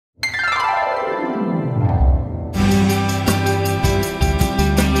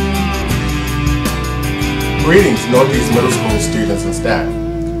Greetings, Northeast Middle School students and staff.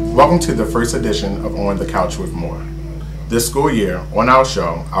 Welcome to the first edition of On the Couch with More. This school year, on our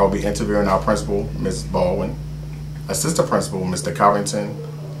show, I will be interviewing our principal, Ms. Baldwin, assistant principal, Mr. Covington,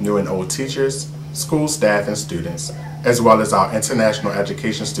 new and old teachers, school staff and students, as well as our international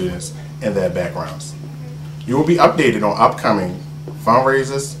education students and their backgrounds. You will be updated on upcoming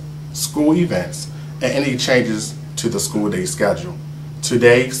fundraisers, school events, and any changes to the school day schedule.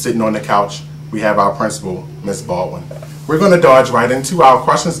 Today, sitting on the couch, we have our principal, Ms. Baldwin. We're going to dodge right into our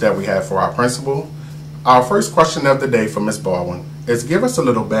questions that we have for our principal. Our first question of the day for Ms. Baldwin is, give us a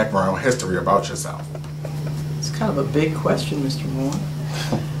little background history about yourself. It's kind of a big question, Mr.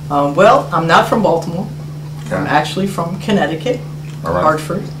 Moore. Well, I'm not from Baltimore. Okay. I'm actually from Connecticut,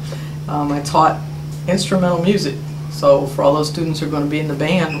 Hartford. I taught instrumental music. So for all those students who are going to be in the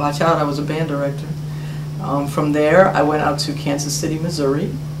band, watch out, I was a band director. From there, I went out to Kansas City,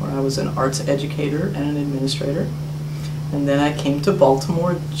 Missouri, where I was an arts educator and an administrator. And then I came to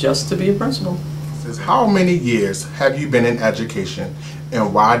Baltimore just to be a principal. How many years have you been in education,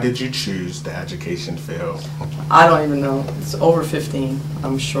 and why did you choose the education field? I don't even know. It's over 15,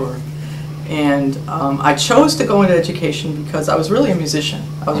 I'm sure. And I chose to go into education because I was really a musician.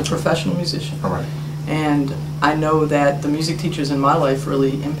 I was a professional musician. All right. And I know that the music teachers in my life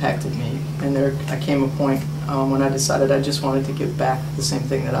really impacted me. And I came a point when I decided I just wanted to give back the same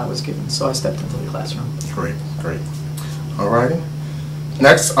thing that I was given. So I stepped into the classroom. Great, great. All righty.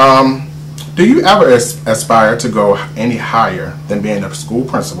 Next, do you ever aspire to go any higher than being a school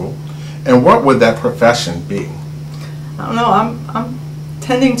principal? And what would that profession be? I don't know. I'm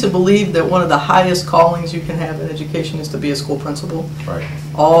tending to believe that one of the highest callings you can have in education is to be a school principal. Right.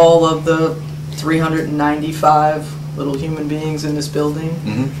 All of the 395 little human beings in this building,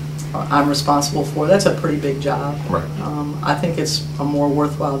 I'm responsible for. That's a pretty big job. Right. I think it's a more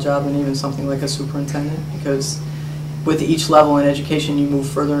worthwhile job than even something like a superintendent, because with each level in education you move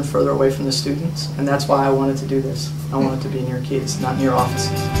further and further away from the students, and that's why I wanted to do this. I wanted to be near kids, not near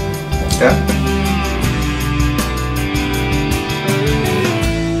offices. Yeah.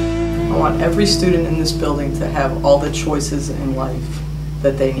 I want every student in this building to have all the choices in life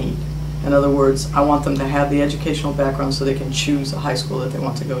that they need. In other words, I want them to have the educational background so they can choose a high school that they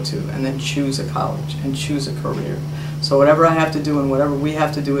want to go to, and then choose a college and choose a career. So whatever I have to do and whatever we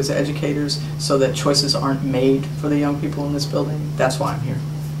have to do as educators so that choices aren't made for the young people in this building, that's why I'm here.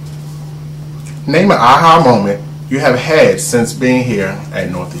 Name an aha moment you have had since being here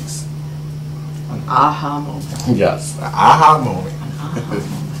at Northeast. An aha moment. Yes, an aha moment. An aha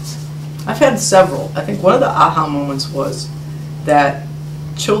moment. I've had several. I think one of the aha moments was that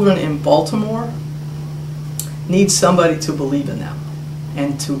children in Baltimore need somebody to believe in them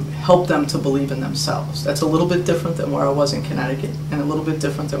and to help them to believe in themselves. That's a little bit different than where I was in Connecticut and a little bit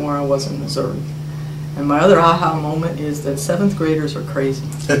different than where I was in Missouri. And my other aha moment is that 7th graders are crazy,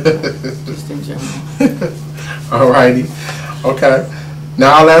 just in general. Alrighty. Okay.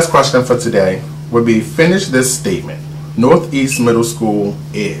 Now our last question for today would be, finish this statement. Northeast Middle School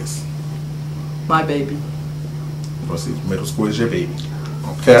is? My baby. Northeast Middle School is your baby.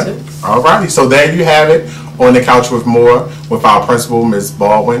 Okay. Alrighty. So there you have it, On the Couch with More, with our principal, Ms.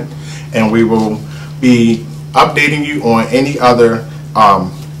 Baldwin, and we will be updating you on any other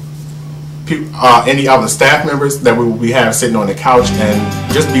staff members that we will have sitting on the couch,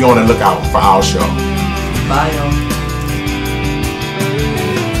 and just be on the lookout for our show. Bye, y'all.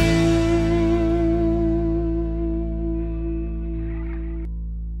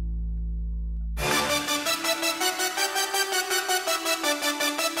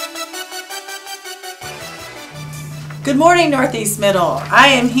 Good morning, Northeast Middle. I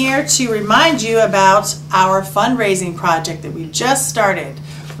am here to remind you about our fundraising project that we just started.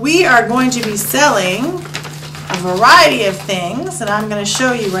 We are going to be selling a variety of things, and I'm going to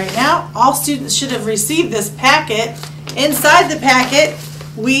show you right now. All students should have received this packet. Inside the packet,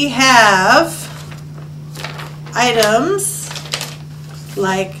 we have items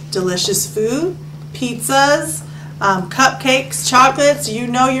like delicious food, pizzas, cupcakes, chocolates. You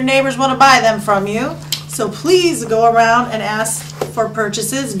know your neighbors want to buy them from you. So please go around and ask for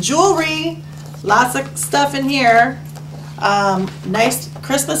purchases. Jewelry, lots of stuff in here. Nice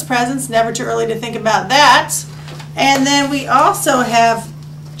Christmas presents, never too early to think about that. And then we also have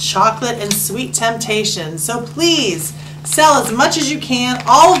chocolate and sweet temptations. So please sell as much as you can.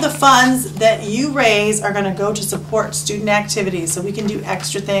 All of the funds that you raise are going to go to support student activities so we can do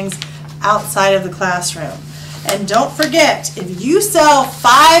extra things outside of the classroom. And don't forget, if you sell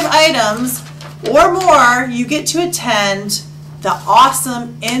 5 items or more, you get to attend the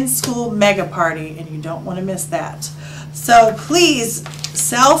awesome in-school mega party, and you don't want to miss that. So please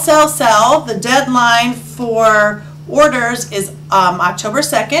sell, sell, sell. The deadline for orders is October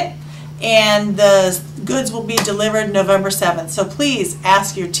 2nd, and the goods will be delivered November 7th. So please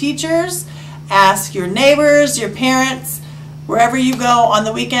ask your teachers, ask your neighbors, your parents, wherever you go on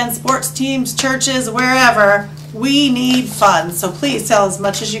the weekend, sports teams, churches, wherever. We need funds, so please sell as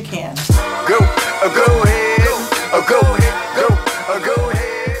much as you can. Go ahead, go ahead, go ahead.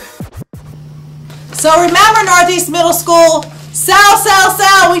 So remember, Northeast Middle School, sell, sell,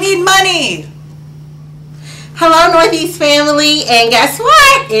 sell. We need money. Hello, Northeast family, and guess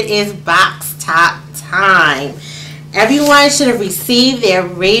what? It is box top time. Everyone should have received their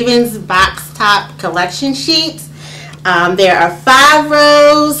Ravens box top collection sheets. There are 5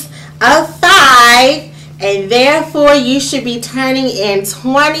 rows of 5. And therefore, you should be turning in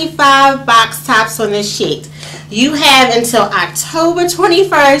 25 box tops on this sheet. You have until October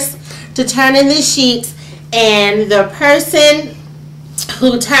 21st to turn in the sheets, and the person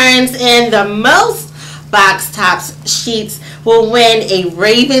who turns in the most box tops sheets will win a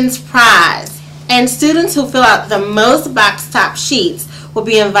Ravens prize. And students who fill out the most box top sheets will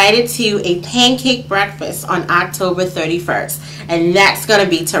be invited to a pancake breakfast on October 31st. And that's going to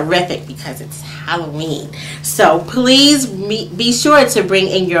be terrific because it's Halloween. So please be sure to bring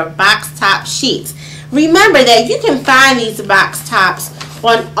in your box top sheets. Remember that you can find these box tops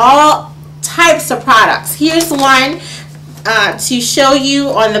on all types of products. Here's one to show you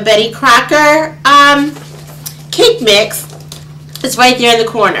on the Betty Crocker cake mix. It's right there in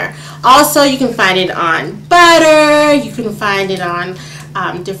the corner. Also, you can find it on butter. You can find it on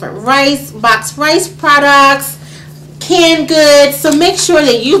different box rice products, canned goods. So make sure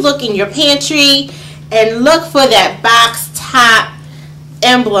that you look in your pantry and look for that box top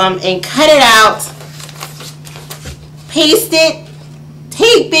emblem and cut it out, paste it,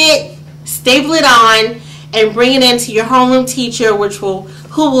 tape it, staple it on, and bring it into your homeroom teacher,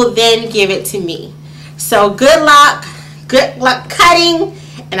 who will then give it to me. So good luck cutting,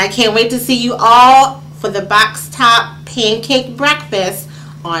 and I can't wait to see you all for the box top pancake breakfast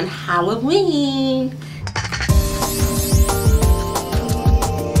on Halloween.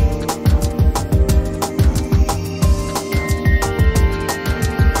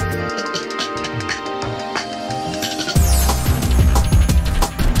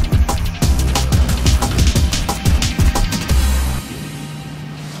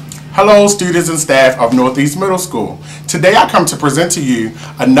 Hello, students and staff of Northeast Middle School. Today I come to present to you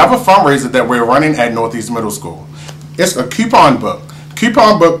another fundraiser that we're running at Northeast Middle School. It's a coupon book.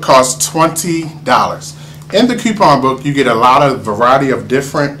 Coupon book costs $20. In the coupon book, you get a lot of variety of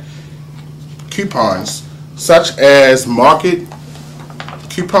different coupons, such as market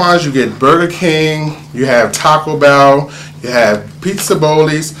coupons. You get Burger King, you have Taco Bell, you have Pizza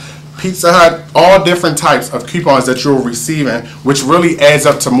Bowlies, Pizza Hut, all different types of coupons that you're receiving, which really adds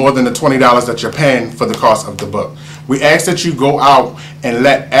up to more than the $20 that you're paying for the cost of the book. We ask that you go out and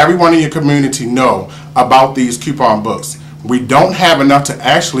let everyone in your community know about these coupon books. We don't have enough to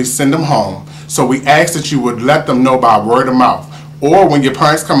actually send them home, so we ask that you would let them know by word of mouth. Or when your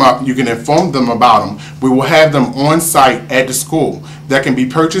parents come up, you can inform them about them. We will have them on site at the school that can be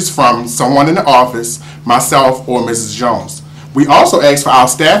purchased from someone in the office, myself, or Mrs. Jones. We also ask for our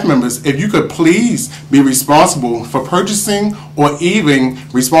staff members if you could please be responsible for purchasing or even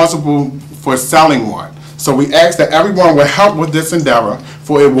responsible for selling one. So we ask that everyone will help with this endeavor,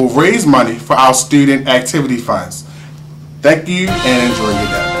 for it will raise money for our student activity funds. Thank you and enjoy your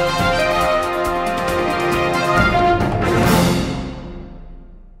day.